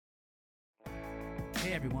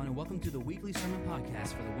Hey everyone, and welcome to the weekly sermon podcast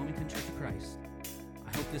for the Wilmington Church of Christ.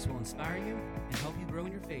 I hope this will inspire you and help you grow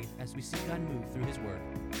in your faith as we see God move through His Word.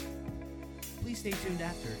 Please stay tuned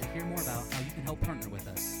after to hear more about how you can help partner with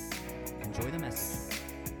us. Enjoy the message.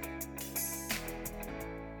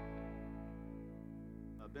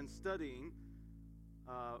 I've been studying,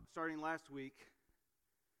 starting last week,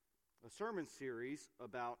 a sermon series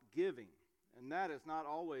about giving. And that is not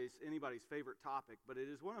always anybody's favorite topic, but it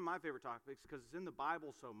is one of my favorite topics because it's in the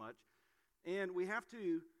Bible so much. And we have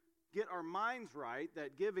to get our minds right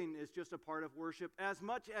that giving is just a part of worship as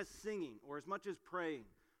much as singing or as much as praying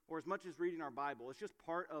or as much as reading our Bible. It's just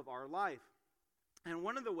part of our life. And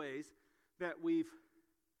one of the ways that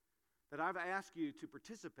I've asked you to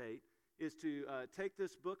participate is to take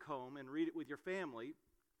this book home and read it with your family,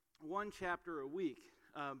 one chapter a week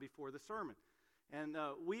before the sermon. And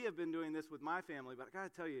we have been doing this with my family, but I got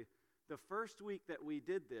to tell you, the first week that we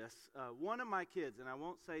did this, one of my kids, and I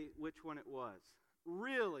won't say which one it was,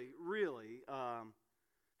 really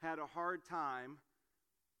had a hard time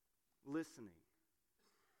listening.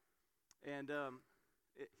 And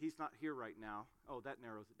he's not here right now. Oh, that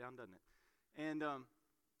narrows it down, doesn't it? And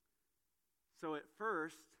so at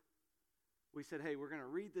first, we said, hey, we're going to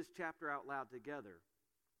read this chapter out loud together.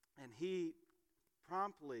 And he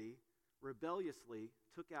promptly, rebelliously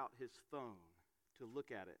took out his phone to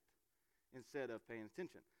look at it instead of paying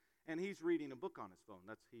attention. And he's reading a book on his phone.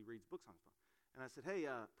 He reads books on his phone. And I said, hey,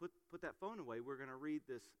 put that phone away. We're going to read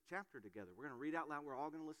this chapter together. We're going to read out loud. We're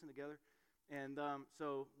all going to listen together. And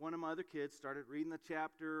so one of my other kids started reading the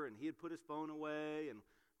chapter, and he had put his phone away, and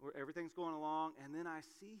everything's going along. And then I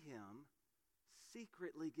see him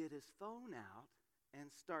secretly get his phone out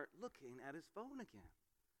and start looking at his phone again.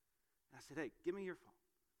 And I said, hey, give me your phone.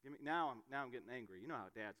 Now I'm getting angry. You know how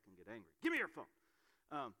dads can get angry. Give me your phone.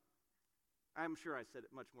 I'm sure I said it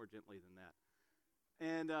much more gently than that.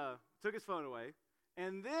 And took his phone away.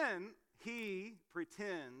 And then he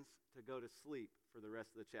pretends to go to sleep for the rest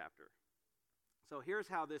of the chapter. So here's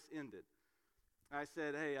how this ended. I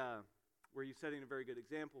said, hey, were you setting a very good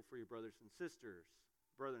example for your brother and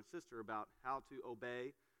sister about how to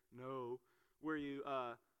obey? No. Were you,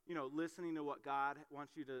 listening to what God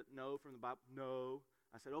wants you to know from the Bible? No.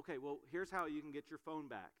 I said, okay, well, here's how you can get your phone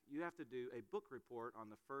back. You have to do a book report on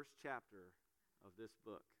the first chapter of this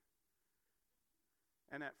book.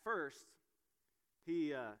 And at first,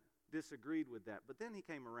 he disagreed with that, but then he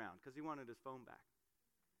came around because he wanted his phone back.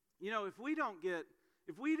 You know, if we don't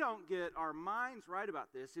get our minds right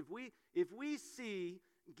about this, if we see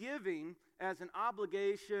giving as an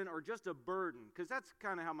obligation or just a burden, because that's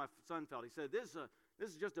kind of how my son felt. He said, this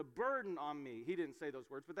is just a burden on me. He didn't say those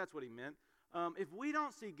words, but that's what he meant. If we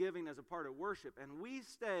don't see giving as a part of worship and we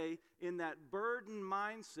stay in that burden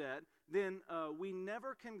mindset, then we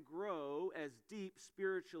never can grow as deep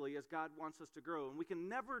spiritually as God wants us to grow. And we can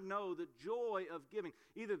never know the joy of giving,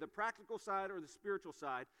 either the practical side or the spiritual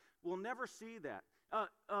side. We'll never see that.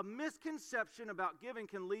 A misconception about giving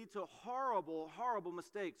can lead to horrible, horrible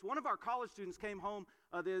mistakes. One of our college students came home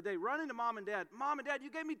the other day, running to Mom and Dad. Mom and Dad, you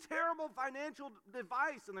gave me terrible financial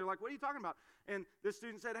advice. And they're like, what are you talking about? And the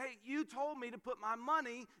student said, hey, you told me to put my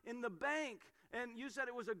money in the bank. And you said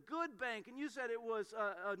it was a good bank. And you said it was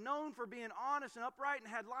known for being honest and upright and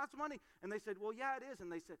had lots of money. And they said, well, yeah, it is.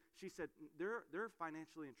 And she said, they're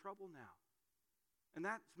financially in trouble now. And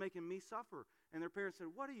that's making me suffer. And their parents said,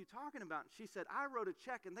 what are you talking about? And she said, I wrote a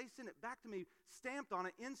check and they sent it back to me stamped on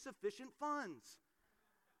it, insufficient funds.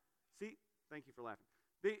 See, thank you for laughing.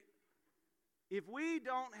 If we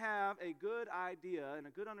don't have a good idea and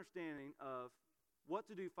a good understanding of what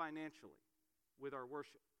to do financially with our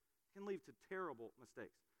worship, it can lead to terrible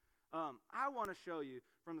mistakes. I want to show you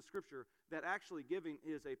from the scripture that actually giving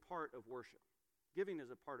is a part of worship. Giving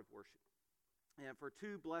is a part of worship. And for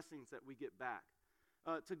two blessings that we get back.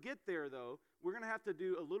 To get there, though, we're going to have to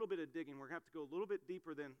do a little bit of digging. We're going to have to go a little bit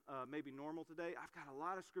deeper than maybe normal today. I've got a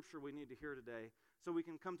lot of scripture we need to hear today so we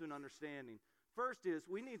can come to an understanding. First is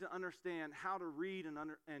we need to understand how to read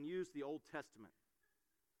and use the Old Testament.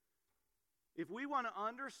 If we want to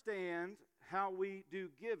understand how we do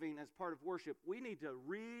giving as part of worship, we need to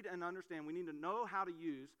read and understand. We need to know how to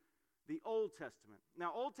use the Old Testament.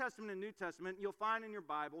 Now, Old Testament and New Testament, you'll find in your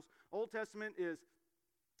Bibles, Old Testament is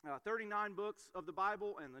 39 books of the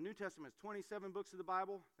Bible, and the New Testament is 27 books of the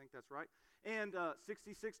Bible. I think that's right. And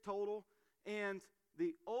 66 total. And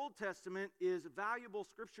the Old Testament is valuable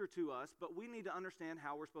scripture to us, but we need to understand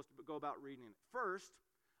how we're supposed to go about reading it. First,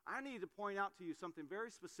 I need to point out to you something very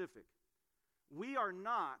specific. We are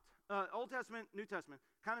not, Old Testament, New Testament,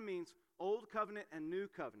 kind of means Old Covenant and New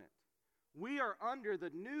Covenant. we are under the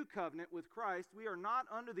new covenant with Christ. We are not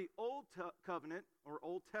under the old covenant or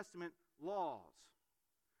Old Testament laws.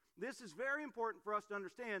 This is very important for us to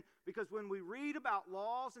understand, because when we read about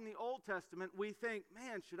laws in the Old Testament, we think,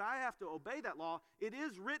 man, should I have to obey that law? It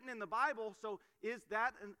is written in the Bible, so is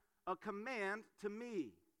that a command to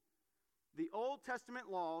me? The Old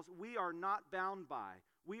Testament laws we are not bound by.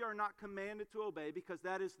 We are not commanded to obey, because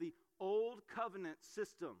that is the Old Covenant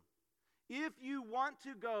system. If you want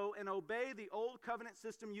to go and obey the Old Covenant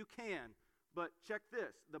system, you can. But check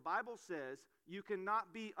this. The Bible says you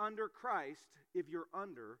cannot be under Christ if you're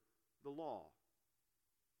under the law.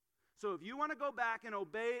 So if you want to go back and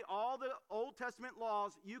obey all the Old Testament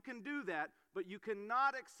laws, you can do that, but you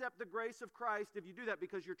cannot accept the grace of Christ if you do that,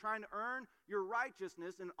 because you're trying to earn your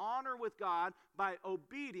righteousness and honor with God by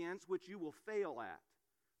obedience, which you will fail at.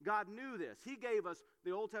 God knew this. He gave us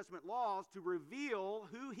the Old Testament laws to reveal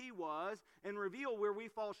who He was and reveal where we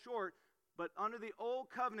fall short. But under the Old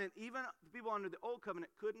Covenant, even the people under the Old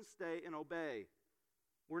Covenant couldn't stay and obey.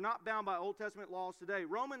 We're not bound by Old Testament laws today.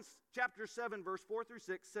 Romans chapter 7, verse 4 through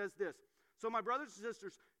 6 says this: "So my brothers and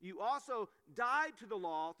sisters, you also died to the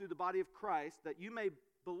law through the body of Christ, that you may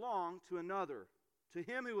belong to another, to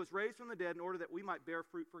Him who was raised from the dead, in order that we might bear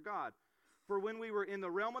fruit for God. For when we were in the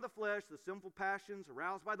realm of the flesh, the sinful passions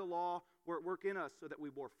aroused by the law were at work in us, so that we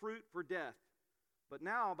bore fruit for death. But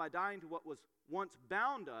now, by dying to what was once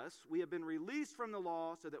bound us, we have been released from the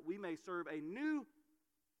law, so that we may serve a new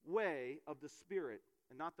way of the Spirit,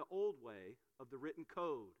 and not the old way of the written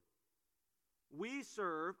code." We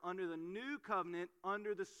serve under the new covenant,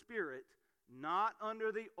 under the Spirit, not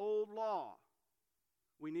under the old law.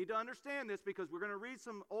 We need to understand this, because we're going to read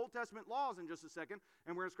some Old Testament laws in just a second,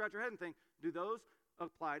 and we're going to scratch our head and think, do those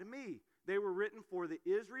apply to me? They were written for the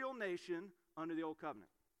Israel nation under the Old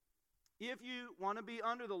Covenant. If you want to be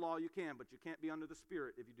under the law, you can, but you can't be under the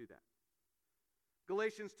Spirit if you do that.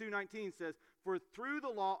 Galatians 2:19 says, "For through the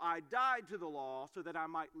law I died to the law, so that I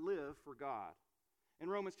might live for God." And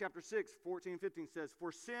Romans chapter 6, 14 and 15 says,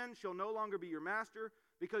 "For sin shall no longer be your master,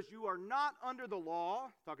 because you are not under the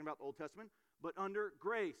law," talking about the Old Testament, "but under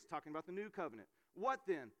grace," talking about the new covenant. What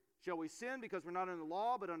then? Shall we sin because we're not under the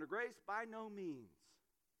law, but under grace? By no means.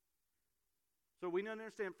 So we need to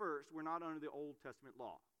understand first, we're not under the Old Testament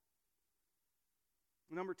law.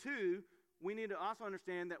 Number two, we need to also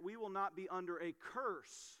understand that we will not be under a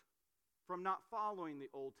curse from not following the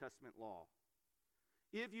Old Testament law.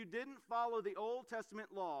 If you didn't follow the Old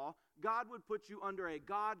Testament law, God would put you under a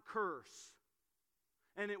God curse.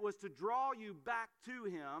 And it was to draw you back to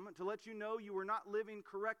Him, to let you know you were not living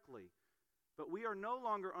correctly. But we are no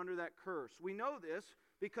longer under that curse. We know this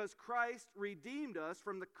because Christ redeemed us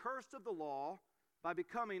from the curse of the law by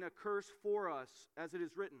becoming a curse for us, as it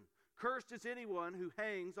is written, "Cursed is anyone who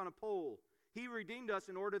hangs on a pole." He redeemed us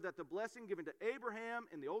in order that the blessing given to Abraham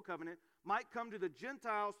in the Old Covenant might come to the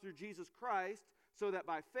Gentiles through Jesus Christ, so that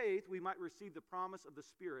by faith we might receive the promise of the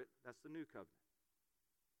Spirit. That's the new covenant.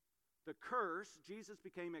 The curse, Jesus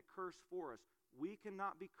became a curse for us. We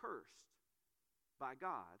cannot be cursed by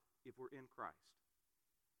God if we're in Christ.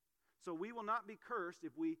 So we will not be cursed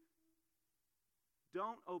if we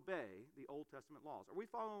don't obey the Old Testament laws. Are we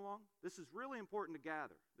following along? This is really important to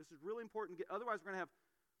gather. This is really important to get, otherwise we're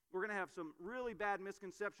going to have some really bad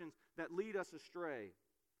misconceptions that lead us astray.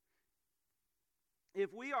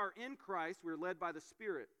 If we are in Christ, we're led by the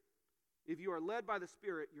Spirit. If you are led by the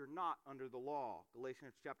Spirit, you're not under the law.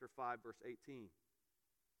 Galatians chapter 5, verse 18.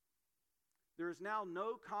 There is now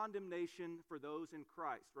no condemnation for those in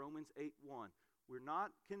Christ. Romans 8:1. We're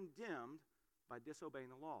not condemned by disobeying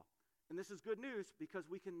the law. And this is good news, because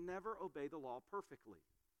we can never obey the law perfectly.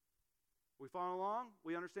 We follow along?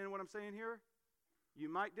 We understand what I'm saying here? You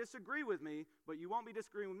might disagree with me, but you won't be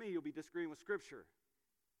disagreeing with me. You'll be disagreeing with Scripture.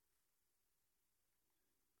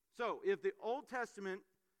 So, if the Old Testament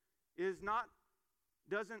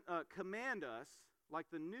doesn't command us like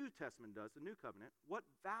the New Testament does, the New Covenant, what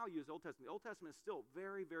value is the Old Testament? The Old Testament is still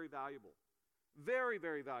very, very valuable. Very,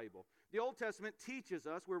 very valuable. The Old Testament teaches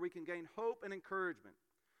us where we can gain hope and encouragement.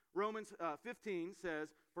 Romans 15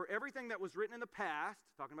 says, "For everything that was written in the past,"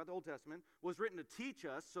 talking about the Old Testament, "was written to teach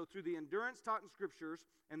us, so through the endurance taught in Scriptures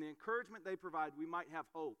and the encouragement they provide, we might have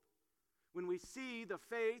hope." When we see the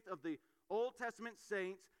faith of the Old Testament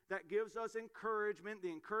saints, that gives us encouragement.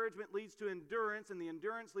 The encouragement leads to endurance, and the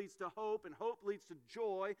endurance leads to hope, and hope leads to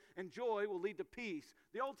joy, and joy will lead to peace.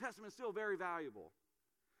 The Old Testament is still very valuable.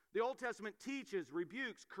 The Old Testament teaches,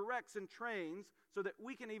 rebukes, corrects, and trains so that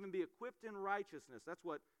we can even be equipped in righteousness. That's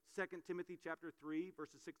what 2 Timothy chapter 3,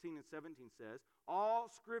 verses 16 and 17 says. All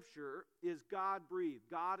Scripture is God-breathed,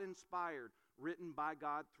 God-inspired, written by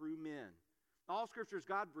God through men. All Scripture is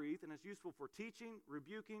God-breathed and is useful for teaching,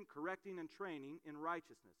 rebuking, correcting, and training in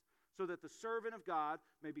righteousness, so that the servant of God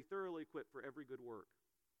may be thoroughly equipped for every good work.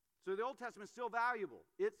 So the Old Testament is still valuable.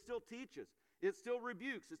 It still teaches. It still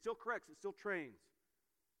rebukes. It still corrects. It still trains.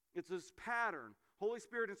 It's this pattern, Holy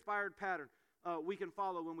Spirit-inspired pattern, we can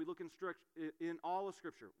follow when we look in all of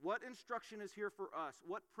Scripture. What instruction is here for us?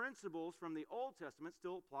 What principles from the Old Testament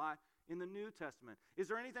still apply in the New Testament? Is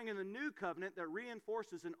there anything in the New Covenant that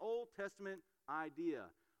reinforces an Old Testament idea?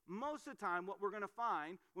 Most of the time, what we're going to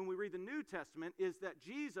find when we read the New Testament is that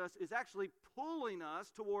Jesus is actually pulling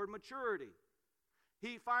us toward maturity.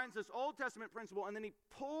 He finds this Old Testament principle, and then he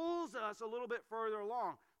pulls us a little bit further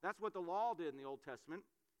along. That's what the law did in the Old Testament.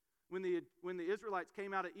 When the Israelites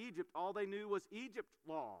came out of Egypt, all they knew was Egypt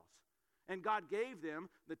laws. And God gave them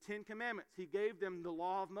the Ten Commandments. He gave them the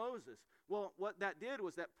law of Moses. Well, what that did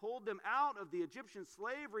was that pulled them out of the Egyptian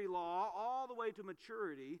slavery law all the way to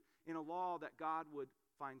maturity in a law that God would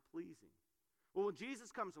find pleasing. Well, when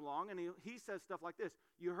Jesus comes along and he says stuff like this,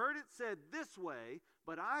 you heard it said this way,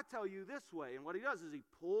 but I tell you this way. And what he does is he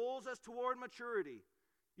pulls us toward maturity.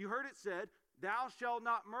 You heard it said, thou shalt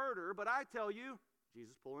not murder, but I tell you,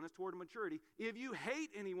 Jesus pulling us toward maturity, if you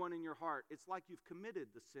hate anyone in your heart, it's like you've committed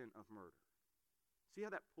the sin of murder. See how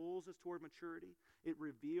that pulls us toward maturity? It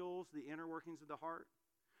reveals the inner workings of the heart.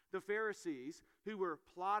 The Pharisees, who were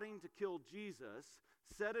plotting to kill Jesus,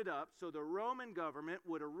 set it up so the Roman government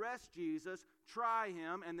would arrest Jesus, try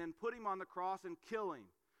him, and then put him on the cross and kill him.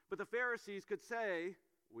 But the Pharisees could say,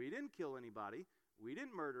 we didn't kill anybody. We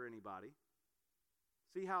didn't murder anybody.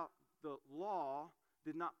 See how the law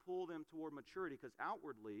did not pull them toward maturity, because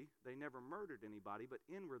outwardly they never murdered anybody, but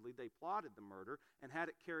inwardly they plotted the murder and had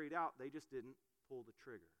it carried out. They just didn't pull the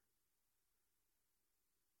trigger.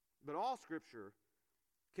 But all Scripture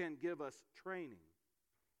can give us training.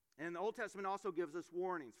 And the Old Testament also gives us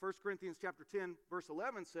warnings. 1 Corinthians chapter 10, verse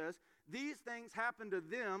 11 says, these things happened to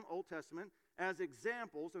them, Old Testament, as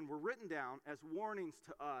examples and were written down as warnings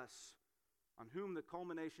to us, on whom the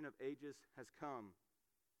culmination of ages has come.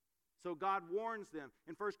 So God warns them.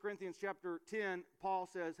 In 1 Corinthians chapter 10, Paul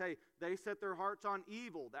says, hey, they set their hearts on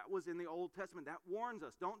evil. That was in the Old Testament. That warns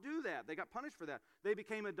us. Don't do that. They got punished for that. They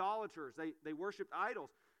became idolaters. They worshiped idols.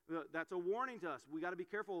 That's a warning to us. We got to be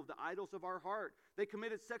careful of the idols of our heart. They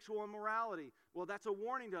committed sexual immorality. Well, that's a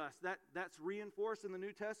warning to us. That's reinforced in the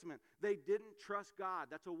New Testament. They didn't trust God.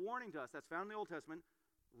 That's a warning to us. That's found in the Old Testament,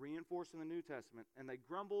 reinforced in the New Testament. And they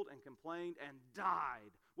grumbled and complained and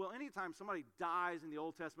died. Well, anytime somebody dies in the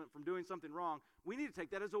Old Testament from doing something wrong, we need to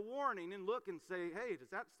take that as a warning and look and say, hey, does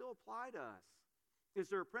that still apply to us? Is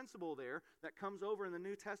there a principle there that comes over in the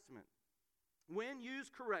New Testament? When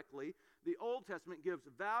used correctly, the Old Testament gives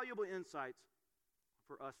valuable insights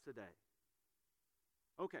for us today.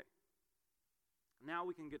 Okay, now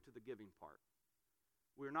we can get to the giving part.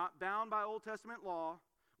 We're not bound by Old Testament law.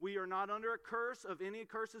 We are not under a curse of any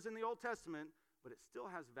curses in the Old Testament, but it still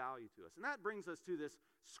has value to us. And that brings us to this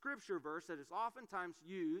scripture verse that is oftentimes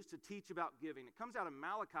used to teach about giving. It comes out of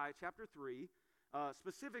Malachi chapter 3,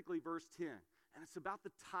 specifically verse 10, and it's about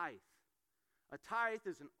the tithe. A tithe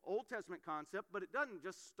is an Old Testament concept, but it doesn't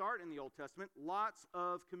just start in the Old Testament. Lots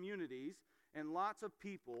of communities and lots of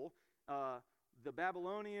people, the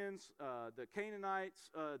Babylonians, the Canaanites,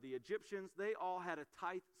 the Egyptians, they all had a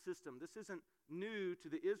tithe system. This isn't new to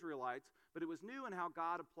the Israelites, but it was new in how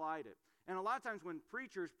God applied it. And a lot of times when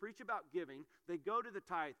preachers preach about giving, they go to the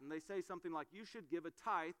tithe and they say something like, you should give a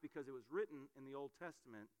tithe because it was written in the Old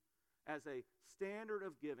Testament as a standard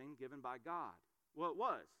of giving given by God. Well, it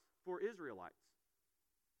was for Israelites,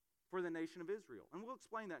 for the nation of Israel. And we'll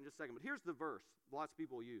explain that in just a second. But here's the verse lots of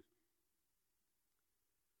people use.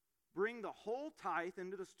 Bring the whole tithe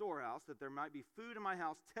into the storehouse, that there might be food in my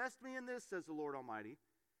house. Test me in this, says the Lord Almighty,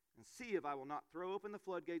 and see if I will not throw open the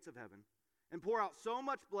floodgates of heaven and pour out so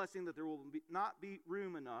much blessing that there will not be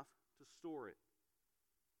room enough to store it.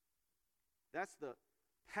 That's the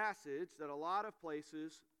passage that a lot of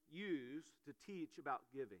places use to teach about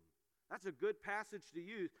giving. That's a good passage to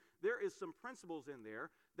use. There is some principles in there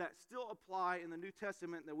that still apply in the New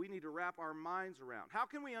Testament that we need to wrap our minds around. How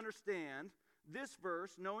can we understand this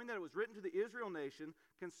verse, knowing that it was written to the Israel nation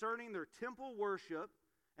concerning their temple worship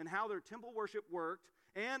and how their temple worship worked,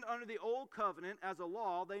 and under the Old Covenant as a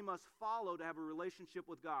law they must follow to have a relationship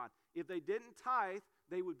with God? If they didn't tithe,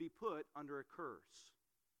 they would be put under a curse.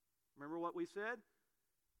 Remember what we said?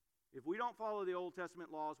 If we don't follow the Old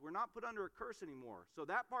Testament laws, we're not put under a curse anymore. So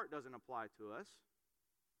that part doesn't apply to us.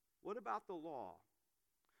 What about the law?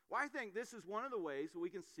 Well, I think this is one of the ways that we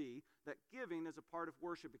can see that giving is a part of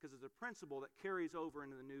worship, because it's a principle that carries over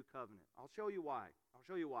into the New Covenant. I'll show you why.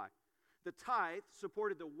 The tithe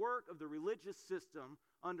supported the work of the religious system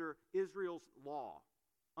under Israel's law,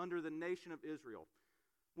 under the nation of Israel.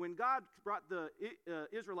 When God brought the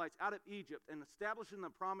Israelites out of Egypt and established in the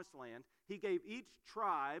promised land, he gave each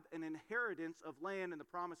tribe an inheritance of land in the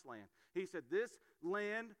promised land. He said, this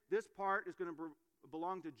land, this part is going to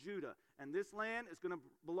belong to Judah, and this land is going to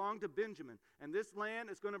belong to Benjamin, and this land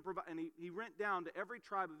is going to provide, and he went down to every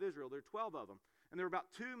tribe of Israel. There are 12 of them, and there were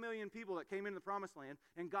about 2 million people that came into the promised land,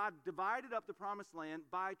 and God divided up the promised land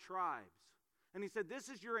by tribes. And he said, this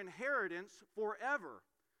is your inheritance forever.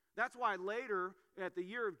 That's why later, at the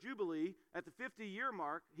year of Jubilee, at the 50-year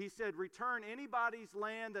mark, he said, return anybody's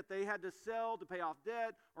land that they had to sell to pay off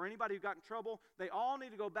debt, or anybody who got in trouble. They all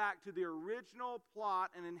need to go back to the original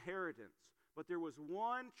plot and inheritance. But there was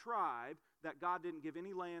one tribe that God didn't give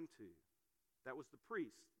any land to. That was the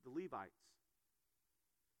priests, the Levites.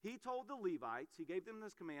 He told the Levites, he gave them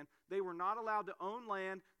this command, they were not allowed to own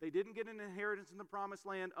land. They didn't get an inheritance in the promised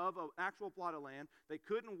land of an actual plot of land. They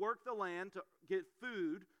couldn't work the land to get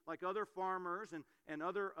food like other farmers and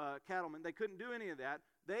other cattlemen. They couldn't do any of that.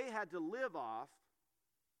 They had to live off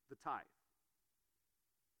the tithe.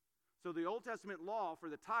 So the Old Testament law for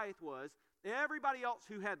the tithe was everybody else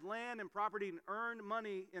who had land and property and earned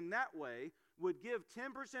money in that way would give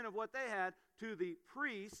 10% of what they had to the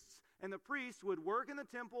priests, and the priests would work in the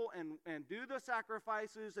temple and do the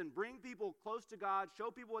sacrifices and bring people close to God, show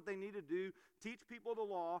people what they need to do, teach people the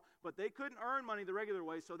law, but they couldn't earn money the regular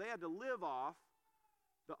way, so they had to live off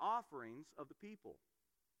the offerings of the people.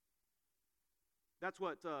 That's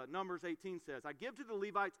what Numbers 18 says. I give to the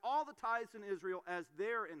Levites all the tithes in Israel as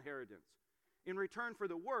their inheritance. In return for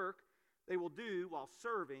the work they will do while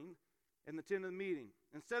serving in the tent of the meeting.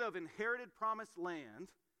 Instead of inherited promised land,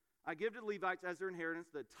 I give to the Levites as their inheritance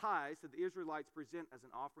the tithes that the Israelites present as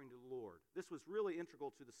an offering to the Lord. This was really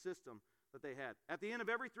integral to the system that they had. At the end of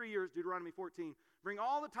every 3 years, Deuteronomy 14, bring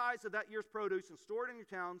all the tithes of that year's produce and store it in your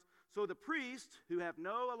towns, so the priests who have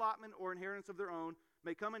no allotment or inheritance of their own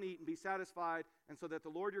may come and eat and be satisfied, and so that the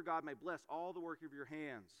Lord your God may bless all the work of your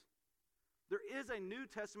hands. There is a New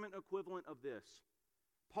Testament equivalent of this.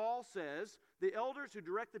 Paul says, the elders who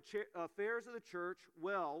direct the affairs of the church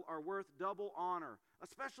well are worth double honor,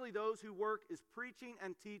 especially those who work is preaching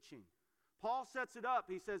and teaching. Paul sets it up.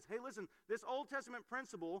 He says, hey, listen, this Old Testament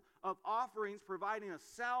principle of offerings providing a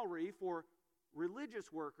salary for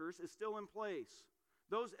religious workers is still in place.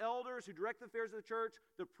 Those elders who direct the affairs of the church,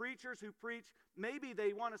 the preachers who preach, maybe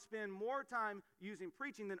they want to spend more time using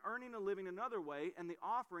preaching than earning a living another way, and the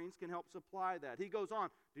offerings can help supply that. He goes on,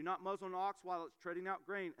 do not muzzle an ox while it's treading out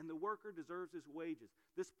grain, and the worker deserves his wages.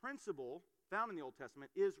 This principle found in the Old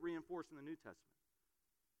Testament is reinforced in the New Testament.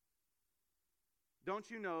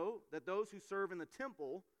 Don't you know that those who serve in the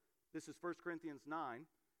temple, this is 1 Corinthians 9,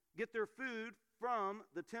 get their food from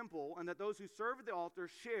the temple, and that those who serve at the altar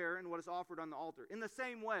share in what is offered on the altar? In the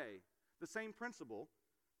same way, the same principle,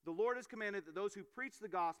 the Lord has commanded that those who preach the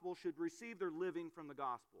gospel should receive their living from the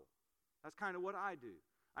gospel. That's kind of what I do.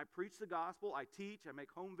 I preach the gospel, I teach, I make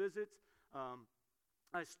home visits,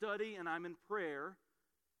 I study, and I'm in prayer,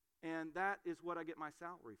 and that is what I get my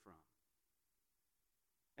salary from.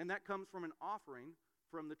 And that comes from an offering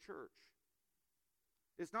from the church.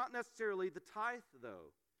 It's not necessarily the tithe, though.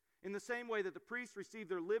 In the same way that the priests receive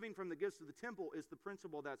their living from the gifts of the temple is the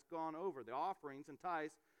principle that's gone over. The offerings and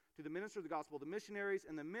tithes to the minister of the gospel, the missionaries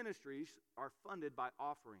and the ministries are funded by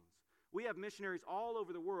offerings. We have missionaries all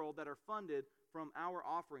over the world that are funded from our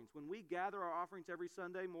offerings. When we gather our offerings every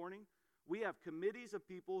Sunday morning, we have committees of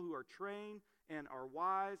people who are trained and are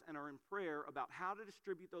wise and are in prayer about how to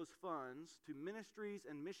distribute those funds to ministries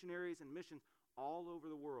and missionaries and missions all over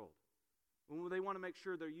the world. When they want to make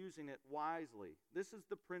sure they're using it wisely. This is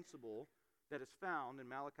the principle that is found in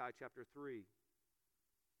Malachi chapter 3.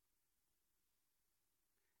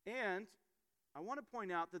 And I want to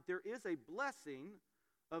point out that there is a blessing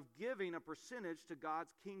of giving a percentage to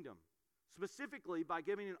God's kingdom, specifically by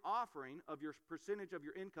giving an offering of your percentage of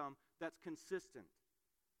your income that's consistent.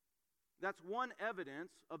 That's one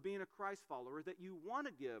evidence of being a Christ follower, that you want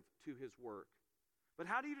to give to his work. But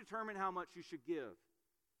how do you determine how much you should give?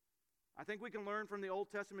 I think we can learn from the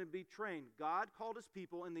Old Testament and be trained. God called his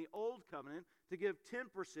people in the Old Covenant to give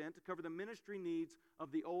 10% to cover the ministry needs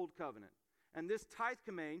of the Old Covenant. And this tithe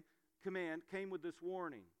command came with this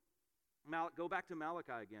warning. Go back to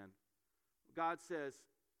Malachi again. God says,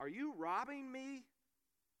 are you robbing me?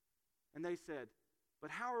 And they said,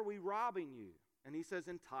 but how are we robbing you? And he says,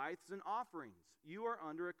 in tithes and offerings. You are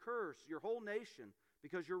under a curse, your whole nation,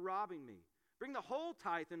 because you're robbing me. Bring the whole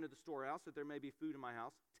tithe into the storehouse, that there may be food in my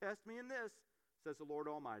house. Test me in this, says the Lord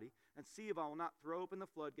Almighty, and see if I will not throw open the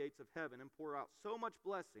floodgates of heaven and pour out so much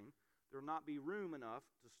blessing there will not be room enough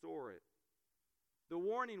to store it. The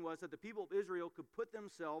warning was that the people of Israel could put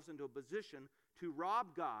themselves into a position to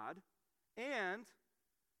rob God, and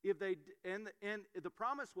if they and the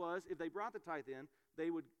promise was if they brought the tithe in, they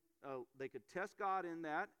could test God in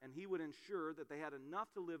that, and He would ensure that they had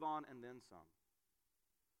enough to live on and then some.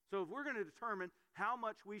 So if we're going to determine how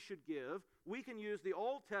much we should give, we can use the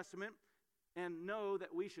Old Testament and know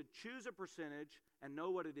that we should choose a percentage and know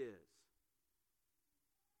what it is.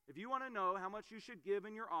 If you want to know how much you should give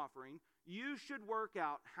in your offering, you should work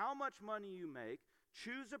out how much money you make,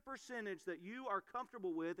 choose a percentage that you are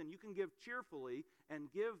comfortable with and you can give cheerfully,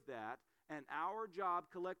 and give that. And our job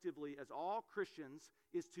collectively as all Christians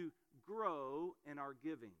is to grow in our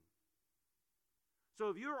giving. So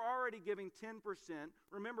if you're already giving 10%,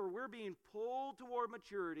 remember, we're being pulled toward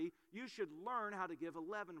maturity. You should learn how to give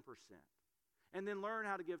 11%. And then learn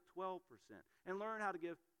how to give 12%. And learn how to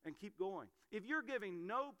give, and keep going. If you're giving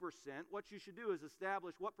no percent, what you should do is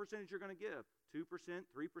establish what percentage you're going to give. 2%,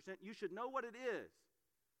 3%. You should know what it is.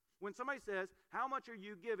 When somebody says, how much are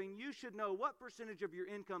you giving? You should know what percentage of your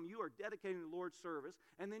income you are dedicating to the Lord's service.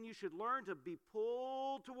 And then you should learn to be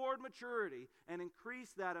pulled toward maturity and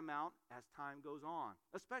increase that amount as time goes on,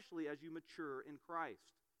 especially as you mature in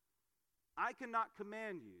Christ. I cannot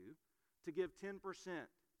command you to give 10%.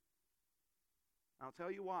 I'll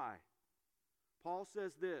tell you why. Paul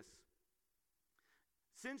says this: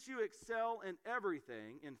 since you excel in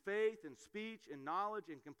everything, in faith, in speech, in knowledge,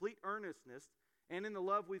 in complete earnestness, and in the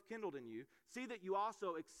love we've kindled in you, see that you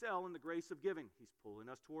also excel in the grace of giving. He's pulling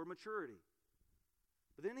us toward maturity.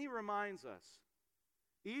 But then he reminds us,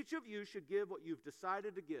 each of you should give what you've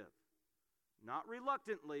decided to give. Not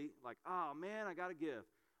reluctantly, like, oh man, I got to give.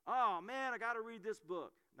 Oh man, I got to read this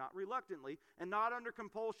book. Not reluctantly, and not under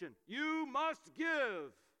compulsion. You must give.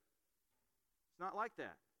 It's not like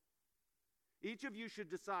that. Each of you should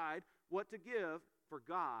decide what to give, for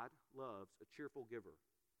God loves a cheerful giver.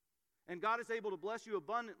 And God is able to bless you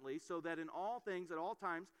abundantly, so that in all things, at all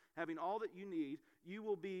times, having all that you need, you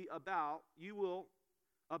will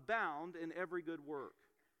abound in every good work.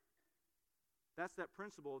 That's that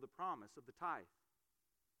principle of the promise of the tithe,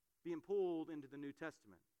 being pulled into the New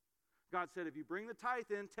Testament. God said, if you bring the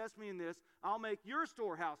tithe in, test me in this, I'll make your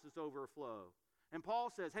storehouses overflow. And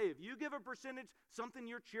Paul says, hey, if you give a percentage, something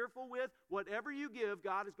you're cheerful with, whatever you give,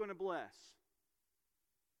 God is going to bless.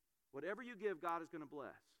 Whatever you give, God is going to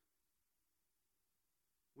bless.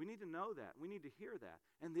 We need to know that. We need to hear that.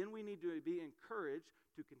 And then we need to be encouraged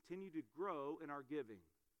to continue to grow in our giving.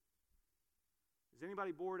 Is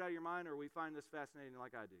anybody bored out of your mind, or we find this fascinating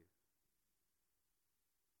like I do?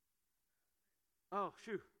 Oh,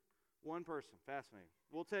 shoot. One person. Fascinating.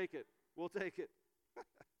 We'll take it. We'll take it.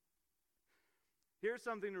 Here's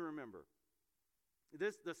something to remember.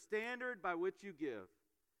 The standard by which you give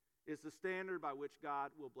is the standard by which God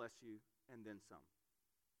will bless you, and then some.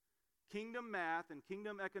 Kingdom math and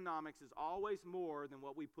kingdom economics is always more than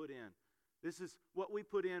what we put in. This is what we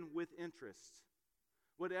put in with interest.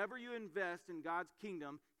 Whatever you invest in God's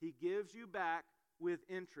kingdom, He gives you back with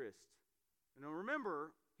interest. And now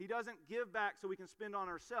remember, He doesn't give back so we can spend on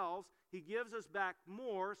ourselves. He gives us back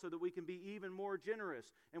more so that we can be even more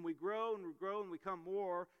generous. And we grow and we grow and we become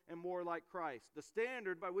more and more like Christ. The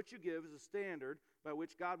standard by which you give is a standard by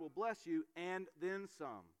which God will bless you, and then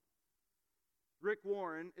some. Rick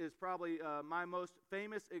Warren is probably my most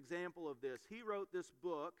famous example of this. He wrote this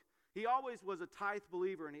book. He always was a tithe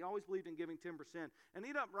believer, and he always believed in giving 10%. And he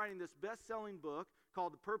ended up writing this best-selling book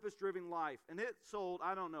called The Purpose-Driven Life. And it sold,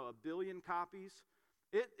 1 billion copies.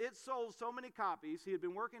 It sold so many copies. He had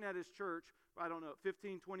been working at his church for,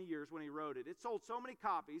 15, 20 years when he wrote it. It sold so many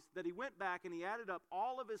copies that he went back and he added up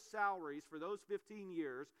all of his salaries for those 15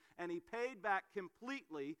 years, and he paid back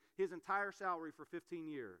completely his entire salary for 15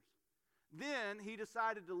 years. Then he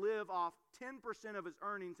decided to live off 10% of his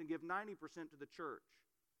earnings and give 90% to the church.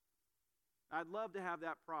 I'd love to have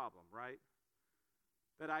that problem, right?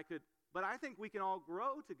 But I think we can all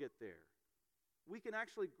grow to get there. We can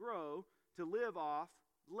actually grow to live off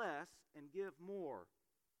less and give more.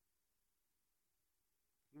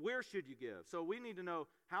 Where should you give? So we need to know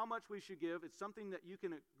how much we should give. It's something that you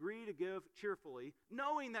can agree to give cheerfully,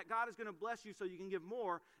 knowing that God is going to bless you so you can give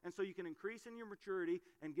more, and so you can increase in your maturity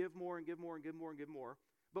and give more and give more and give more and give more.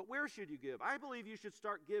 But where should you give? I believe you should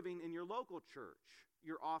start giving in your local church,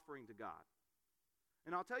 your offering to God.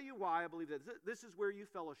 And I'll tell you why I believe that. This is where you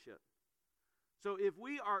fellowship. So if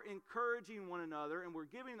we are encouraging one another and we're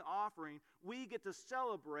giving the offering, we get to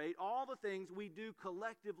celebrate all the things we do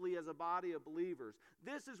collectively as a body of believers.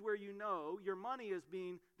 This is where you know your money is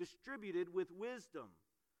being distributed with wisdom.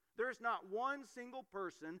 There's not one single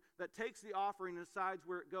person that takes the offering and decides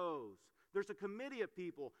where it goes. There's a committee of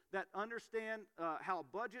people that understand how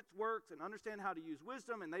budgets works and understand how to use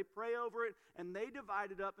wisdom, and they pray over it, and they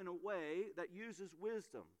divide it up in a way that uses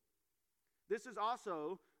wisdom. This is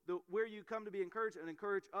also where you come to be encouraged and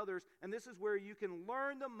encourage others, and this is where you can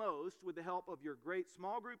learn the most with the help of your great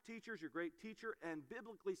small group teachers, your great teacher, and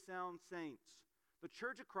biblically sound saints. The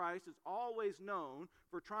Church of Christ is always known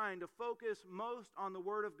for trying to focus most on the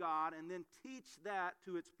Word of God and then teach that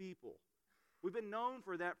to its people. We've been known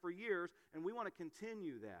for that for years, and we want to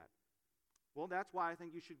continue that. Well, that's why I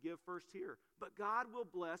think you should give first here. But God will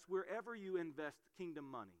bless wherever you invest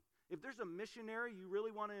kingdom money. If there's a missionary you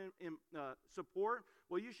really want to support,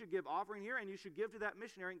 well, you should give offering here, and you should give to that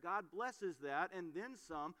missionary, and God blesses that, and then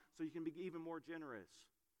some, so you can be even more generous.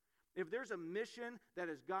 If there's a mission that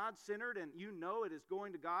is God-centered, and you know it is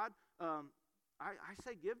going to God, I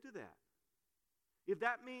say give to that. If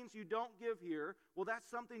that means you don't give here, well, that's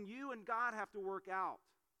something you and God have to work out.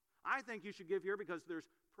 I think you should give here because there's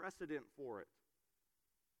precedent for it.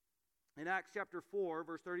 In Acts chapter 4,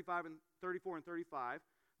 verse 34 and 35,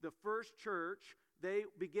 the first church, they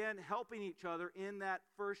began helping each other in that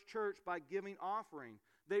first church by giving offering.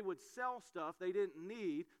 They would sell stuff they didn't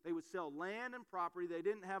need. They would sell land and property they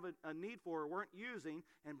didn't have a need for or weren't using,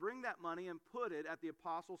 and bring that money and put it at the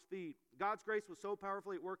apostles' feet. God's grace was so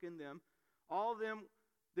powerfully at work in them. All of them,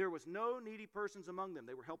 there was no needy persons among them.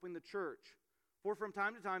 They were helping the church. For from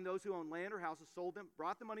time to time, those who owned land or houses sold them,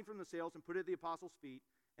 brought the money from the sales, and put it at the apostles' feet,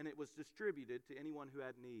 and it was distributed to anyone who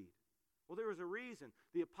had need. Well, there was a reason.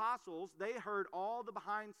 The apostles, they heard all the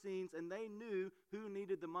behind scenes, and they knew who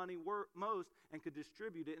needed the money most and could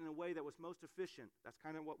distribute it in a way that was most efficient. That's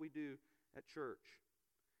kind of what we do at church.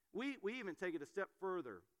 We even take it a step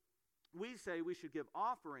further. We say we should give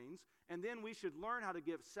offerings, and then we should learn how to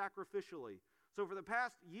give sacrificially. So for the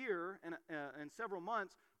past year and several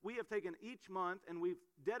months, we have taken each month and we've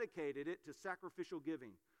dedicated it to sacrificial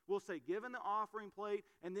giving. We'll say give in the offering plate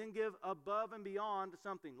and then give above and beyond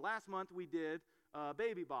something. Last month we did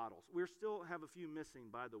baby bottles. We still have a few missing,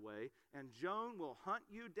 by the way, and Joan will hunt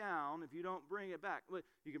you down if you don't bring it back.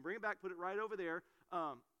 You can bring it back, put it right over there,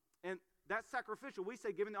 and that's sacrificial. We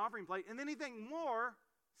say give in the offering plate, and anything more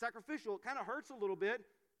sacrificial, it kind of hurts a little bit,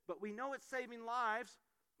 but we know it's saving lives.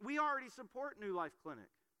 We already support New Life Clinic.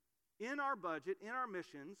 In our budget, in our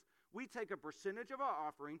missions, we take a percentage of our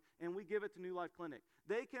offering and we give it to New Life Clinic.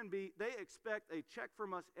 They expect a check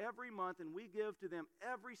from us every month, and we give to them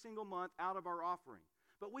every single month out of our offering.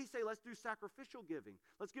 But we say, let's do sacrificial giving.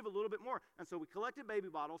 Let's give a little bit more. And so we collected baby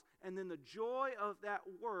bottles, and then the joy of that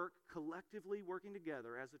work, collectively working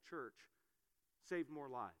together as a church, saved more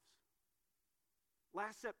lives.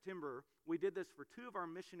 Last September, we did this for two of our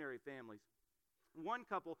missionary families. One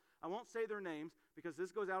couple, I won't say their names because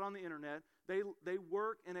this goes out on the internet. They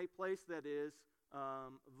work in a place that is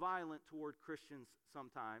violent toward Christians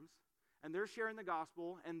sometimes, and they're sharing the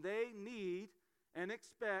gospel, and they need and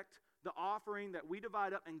expect the offering that we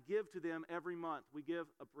divide up and give to them every month. We give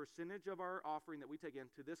a percentage of our offering that we take in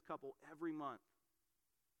to this couple every month.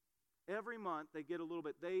 Every month they get a little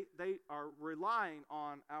bit. They are relying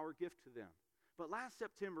on our gift to them. But last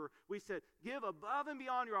September, we said, give above and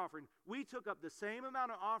beyond your offering. We took up the same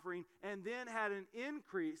amount of offering and then had an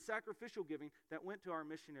increase, sacrificial giving, that went to our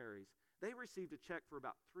missionaries. They received a check for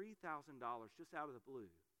about $3,000 just out of the blue.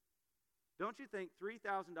 Don't you think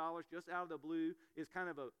 $3,000 just out of the blue is kind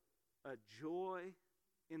of a joy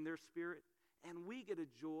in their spirit? And we get a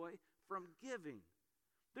joy from giving.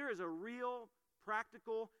 There is a real,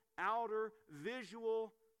 practical, outer,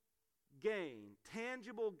 visual gain,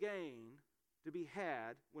 tangible gain to be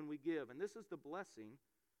had when we give. And this is the blessing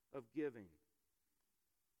of giving.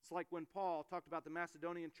 It's like when Paul talked about the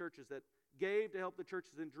Macedonian churches that gave to help the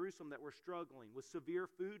churches in Jerusalem that were struggling with severe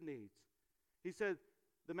food needs. He said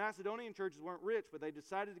the Macedonian churches weren't rich, but they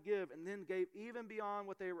decided to give and then gave even beyond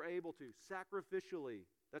what they were able to, sacrificially.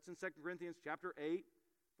 That's in 2 Corinthians chapter 8,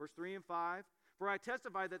 verse 3 and 5. For I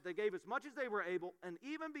testify that they gave as much as they were able and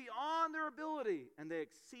even beyond their ability, and they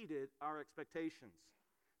exceeded our expectations.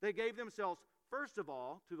 They gave themselves, first of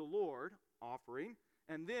all, to the Lord, offering,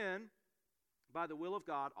 and then, by the will of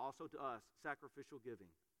God, also to us, sacrificial giving.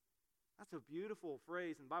 That's a beautiful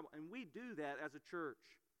phrase in the Bible, and we do that as a church.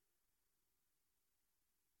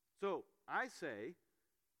 So, I say,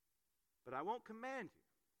 but I won't command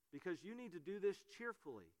you, because you need to do this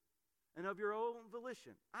cheerfully and of your own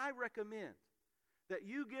volition. I recommend that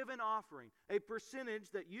you give an offering, a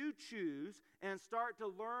percentage that you choose, and start to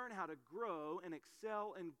learn how to grow and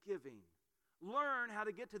excel in giving. Learn how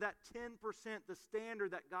to get to that 10%, the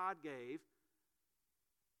standard that God gave,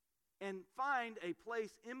 and find a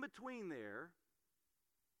place in between there.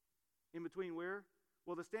 In between where?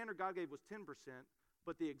 Well, the standard God gave was 10%,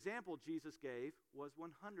 but the example Jesus gave was 100%.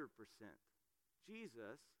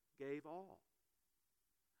 Jesus gave all.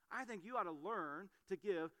 I think you ought to learn to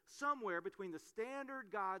give somewhere between the standard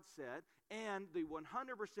God set and the 100%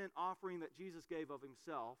 offering that Jesus gave of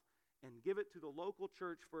himself, and give it to the local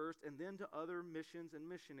church first and then to other missions and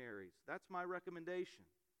missionaries. That's my recommendation.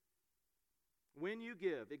 When you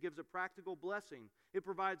give, it gives a practical blessing. It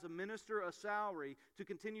provides a minister a salary to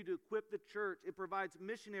continue to equip the church. It provides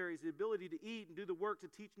missionaries the ability to eat and do the work to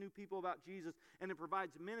teach new people about Jesus. And it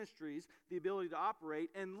provides ministries the ability to operate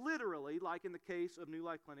and literally, like in the case of New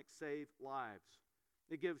Life Clinic, save lives.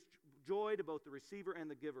 It gives joy to both the receiver and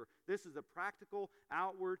the giver. This is a practical,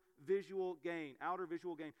 outward, visual gain, outer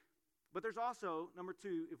visual gain. But there's also, number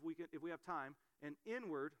two, if we have time, an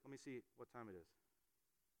inward, let me see what time it is.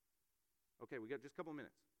 Okay, we got just a couple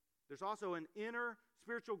minutes. There's also an inner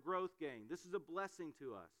spiritual growth gain. This is a blessing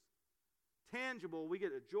to us. Tangible, we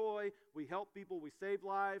get a joy, we help people, we save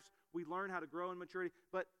lives, we learn how to grow in maturity.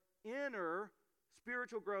 But inner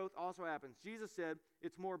spiritual growth also happens. Jesus said,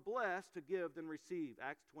 it's more blessed to give than receive,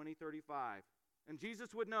 Acts 20:35. And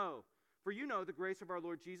Jesus would know, for you know the grace of our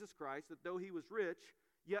Lord Jesus Christ, that though he was rich,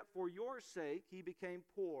 yet for your sake he became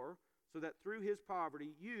poor, so that through his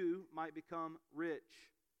poverty you might become rich.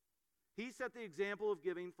 He set the example of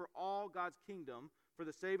giving for all God's kingdom for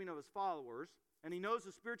the saving of his followers, and he knows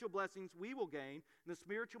the spiritual blessings we will gain and the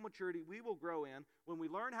spiritual maturity we will grow in when we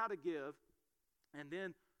learn how to give and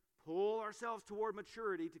then pull ourselves toward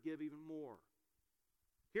maturity to give even more.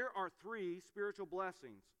 Here are 3 spiritual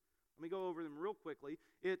blessings. Let me go over them real quickly.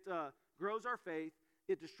 It grows our faith,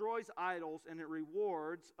 it destroys idols, and it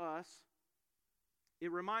rewards us.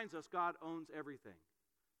 It reminds us God owns everything.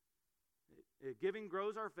 Giving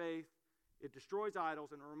grows our faith, it destroys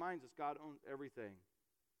idols, and it reminds us God owns everything.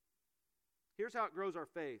 Here's how it grows our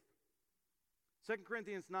faith. 2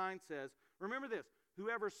 Corinthians 9 says, remember this,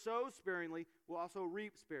 whoever sows sparingly will also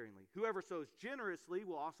reap sparingly. Whoever sows generously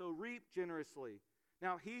will also reap generously.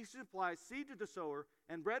 Now he who supplies seed to the sower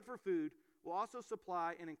and bread for food will also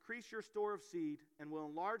supply and increase your store of seed and will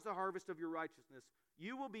enlarge the harvest of your righteousness.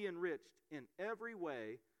 You will be enriched in every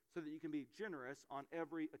way so that you can be generous on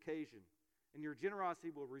every occasion. And your generosity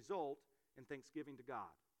will result in thanksgiving to God.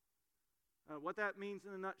 What that means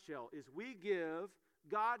in a nutshell is we give,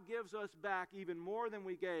 God gives us back even more than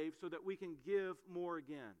we gave so that we can give more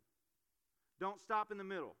again. Don't stop in the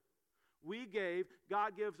middle. We gave,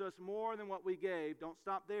 God gives us more than what we gave. Don't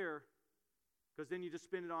stop there, because then you just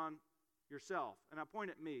spend it on yourself. And I point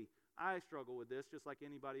at me. I struggle with this just like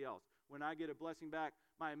anybody else. When I get a blessing back,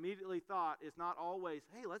 my immediately thought is not always,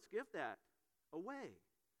 hey, let's give that away.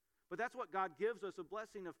 But that's what God gives us, a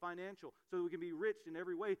blessing of financial, so that we can be rich in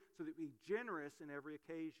every way, so that we be generous in every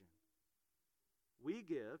occasion. We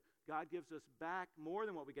give, God gives us back more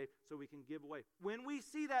than what we gave, so we can give away. When we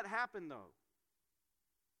see that happen, though,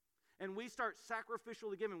 and we start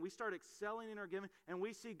sacrificially giving, we start excelling in our giving, and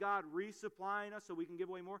we see God resupplying us so we can give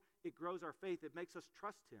away more, it grows our faith. It makes us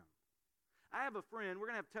trust him. I have a friend, we're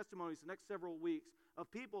going to have testimonies the next several weeks of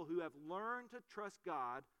people who have learned to trust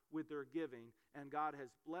God with their giving, and God has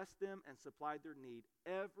blessed them and supplied their need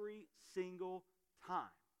every single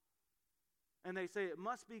time. And they say it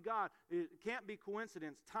must be God. It can't be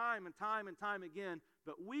coincidence, time and time and time again.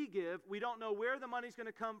 But we give. We don't know where the money's going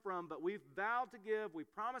to come from, but we've vowed to give. We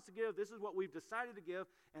promised to give. This is what we've decided to give.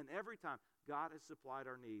 And every time, God has supplied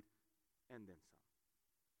our need and then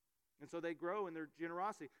some. And so they grow in their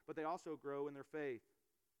generosity, but they also grow in their faith.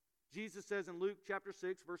 Jesus says in Luke chapter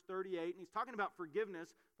 6, verse 38, and he's talking about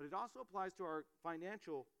forgiveness, but it also applies to our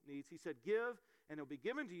financial needs. He said, give, and it'll be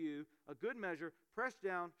given to you, a good measure, pressed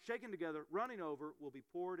down, shaken together, running over, will be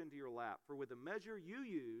poured into your lap. For with the measure you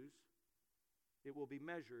use, it will be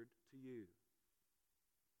measured to you.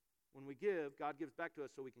 When we give, God gives back to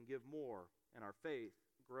us so we can give more, and our faith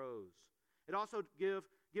grows. It also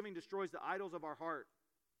giving destroys the idols of our heart.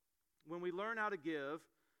 When we learn how to give,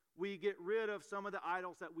 we get rid of some of the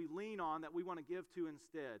idols that we lean on that we want to give to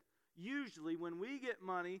instead. Usually, when we get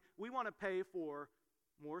money, we want to pay for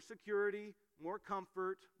more security, more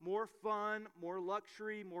comfort, more fun, more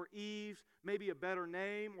luxury, more ease, maybe a better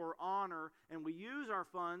name or honor, and we use our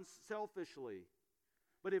funds selfishly.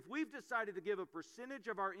 But if we've decided to give a percentage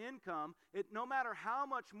of our income, no matter how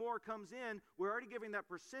much more comes in, we're already giving that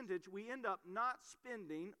percentage, we end up not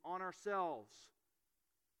spending on ourselves.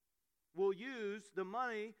 We'll use the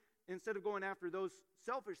money, instead of going after those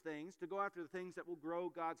selfish things, to go after the things that will grow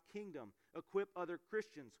God's kingdom, equip other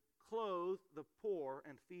Christians, clothe the poor,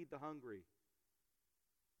 and feed the hungry.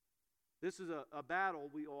 This is a battle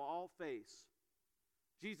we will all face.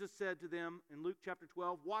 Jesus said to them in Luke chapter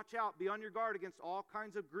 12, "Watch out, be on your guard against all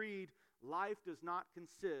kinds of greed. Life does not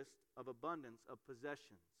consist of abundance of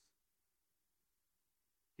possessions."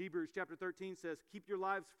 Hebrews chapter 13 says, "Keep your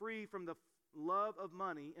lives free from the love of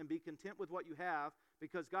money and be content with what you have,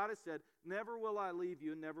 because God has said, 'Never will I leave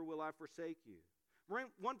you, never will I forsake you.'"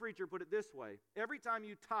 One preacher put it this way: every time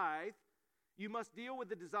you tithe, you must deal with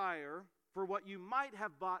the desire for what you might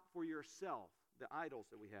have bought for yourself, the idols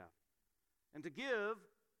that we have. And to give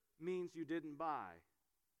means you didn't buy.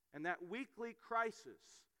 And that weekly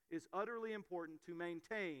crisis is utterly important to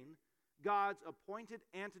maintain God's appointed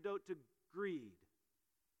antidote to greed: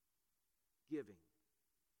 giving.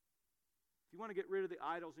 If you want to get rid of the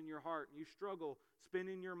idols in your heart, and you struggle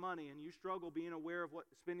spending your money, and you struggle being aware of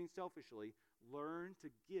spending selfishly, learn to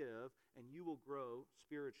give, and you will grow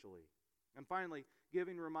spiritually. And finally,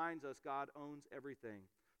 giving reminds us God owns everything.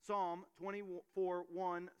 Psalm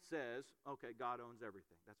 24:1 says, okay, God owns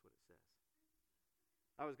everything. That's what it says.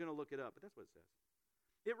 I was going to look it up, but that's what it says.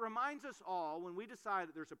 It reminds us all, when we decide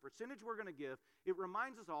that there's a percentage we're going to give, it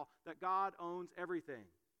reminds us all that God owns everything.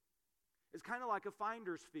 It's kind of like a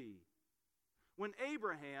finder's fee. When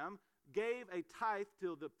Abraham gave a tithe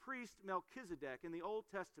to the priest Melchizedek in the Old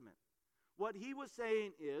Testament, what he was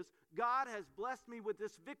saying is, God has blessed me with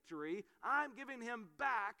this victory. I'm giving him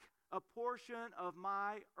back a portion of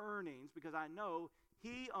my earnings because I know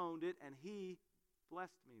he owned it and he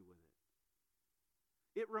blessed me with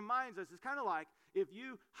it. It reminds us, it's kind of like if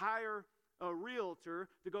you hire a realtor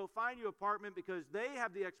to go find you an apartment because they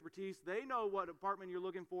have the expertise, they know what apartment you're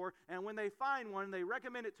looking for, and when they find one, they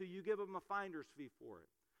recommend it to you, give them a finder's fee for it.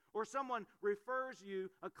 Or someone refers you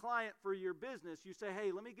a client for your business, you say,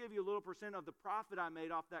 hey, let me give you a little percent of the profit I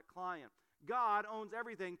made off that client. God owns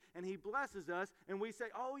everything, and he blesses us, and we say,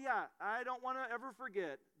 oh yeah, I don't want to ever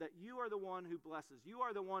forget that you are the one who blesses. You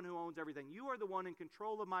are the one who owns everything. You are the one in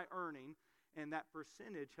control of my earning, and that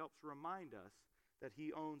percentage helps remind us that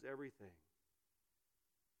he owns everything.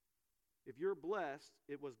 If you're blessed,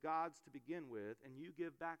 it was God's to begin with, and you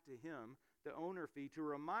give back to him the owner fee to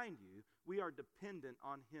remind you we are dependent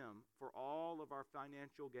on him for all of our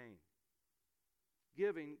financial gain.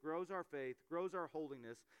 Giving grows our faith, grows our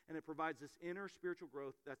holiness, and it provides this inner spiritual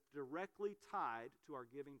growth that's directly tied to our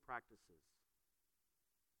giving practices.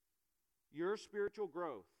 Your spiritual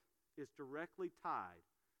growth is directly tied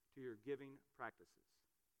to your giving practices.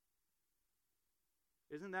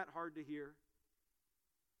 Isn't that hard to hear?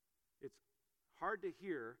 It's hard to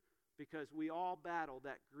hear because we all battle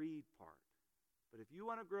that greed part. But if you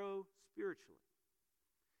want to grow spiritually,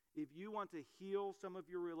 if you want to heal some of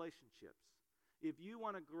your relationships, if you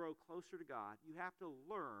want to grow closer to God, you have to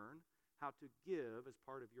learn how to give as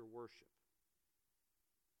part of your worship.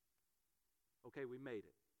 Okay, we made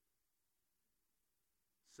it.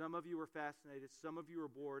 Some of you were fascinated, some of you were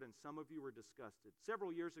bored, and some of you were disgusted.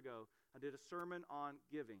 Several years ago, I did a sermon on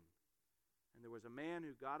giving. And there was a man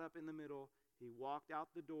who got up in the middle, he walked out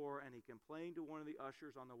the door, and he complained to one of the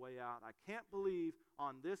ushers on the way out, I can't believe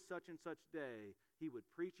on this such and such day he would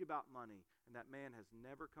preach about money, and that man has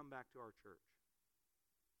never come back to our church.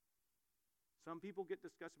 Some people get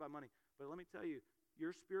disgusted about money, but let me tell you,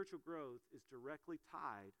 your spiritual growth is directly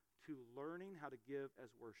tied to learning how to give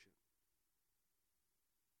as worship.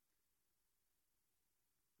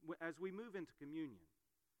 As we move into communion,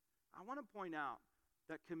 I want to point out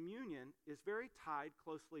that communion is very tied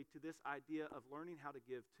closely to this idea of learning how to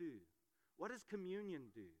give too. What does communion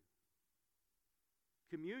do?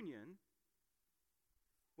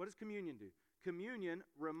 What does communion do? Communion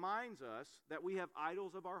reminds us that we have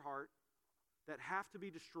idols of our heart that have to be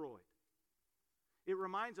destroyed. It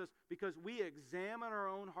reminds us because we examine our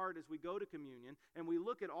own heart as we go to communion, and we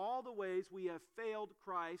look at all the ways we have failed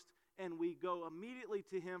Christ, and we go immediately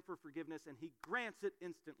to him for forgiveness, and he grants it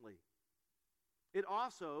instantly. It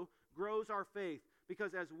also grows our faith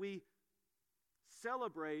because as we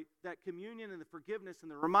celebrate that communion and the forgiveness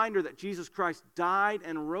and the reminder that Jesus Christ died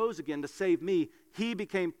and rose again to save me, he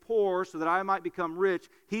became poor so that I might become rich.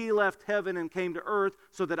 He left heaven and came to earth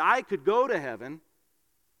so that I could go to heaven.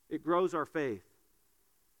 It grows our faith.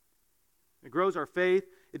 It grows our faith,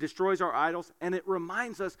 it destroys our idols, and it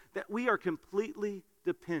reminds us that we are completely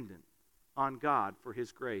dependent on God for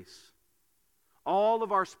his grace. All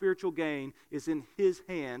of our spiritual gain is in his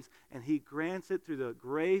hands, and he grants it through the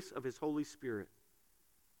grace of his Holy Spirit.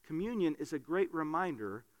 Communion is a great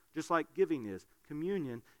reminder, just like giving is.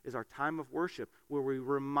 Communion is our time of worship where we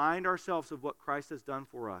remind ourselves of what Christ has done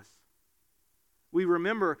for us. We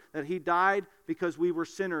remember that he died because we were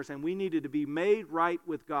sinners and we needed to be made right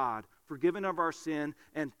with God, forgiven of our sin,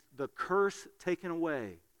 and the curse taken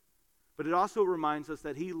away. But it also reminds us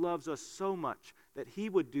that he loves us so much that he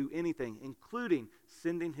would do anything, including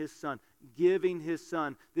sending his son, giving his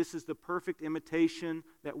son. This is the perfect imitation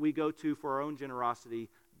that we go to for our own generosity.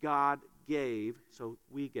 God gave, so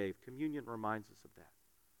we gave. Communion reminds us of that.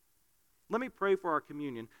 Let me pray for our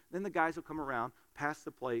communion. Then the guys will come around, pass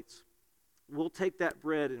the plates. We'll take that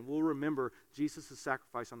bread and we'll remember Jesus'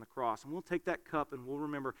 sacrifice on the cross. And we'll take that cup and we'll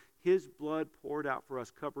remember his blood poured out for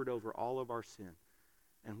us, covered over all of our sin.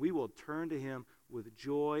 And we will turn to him with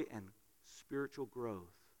joy and spiritual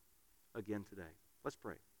growth again today. Let's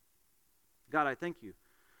pray. God, I thank you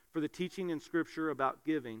for the teaching in Scripture about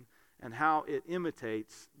giving and how it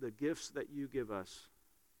imitates the gifts that you give us,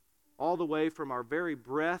 all the way from our very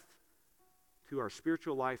breath to our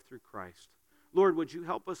spiritual life through Christ. Lord, would you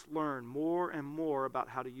help us learn more and more about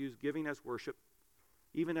how to use giving as worship,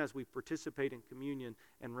 even as we participate in communion,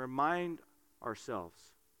 and remind ourselves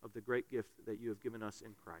of the great gift that you have given us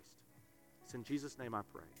in Christ. It's in Jesus' name I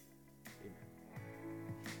pray. Amen.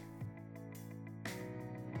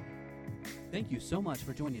 Thank you so much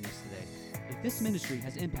for joining us today. If this ministry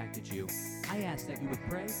has impacted you, I ask that you would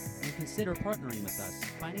pray and consider partnering with us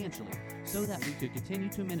financially so that we could continue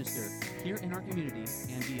to minister here in our community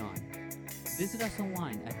and beyond. Visit us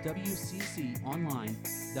online at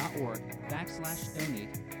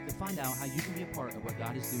wcconline.org/donate to find out how you can be a part of what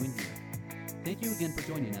God is doing here. Thank you again for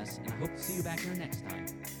joining us, and I hope to see you back here next time.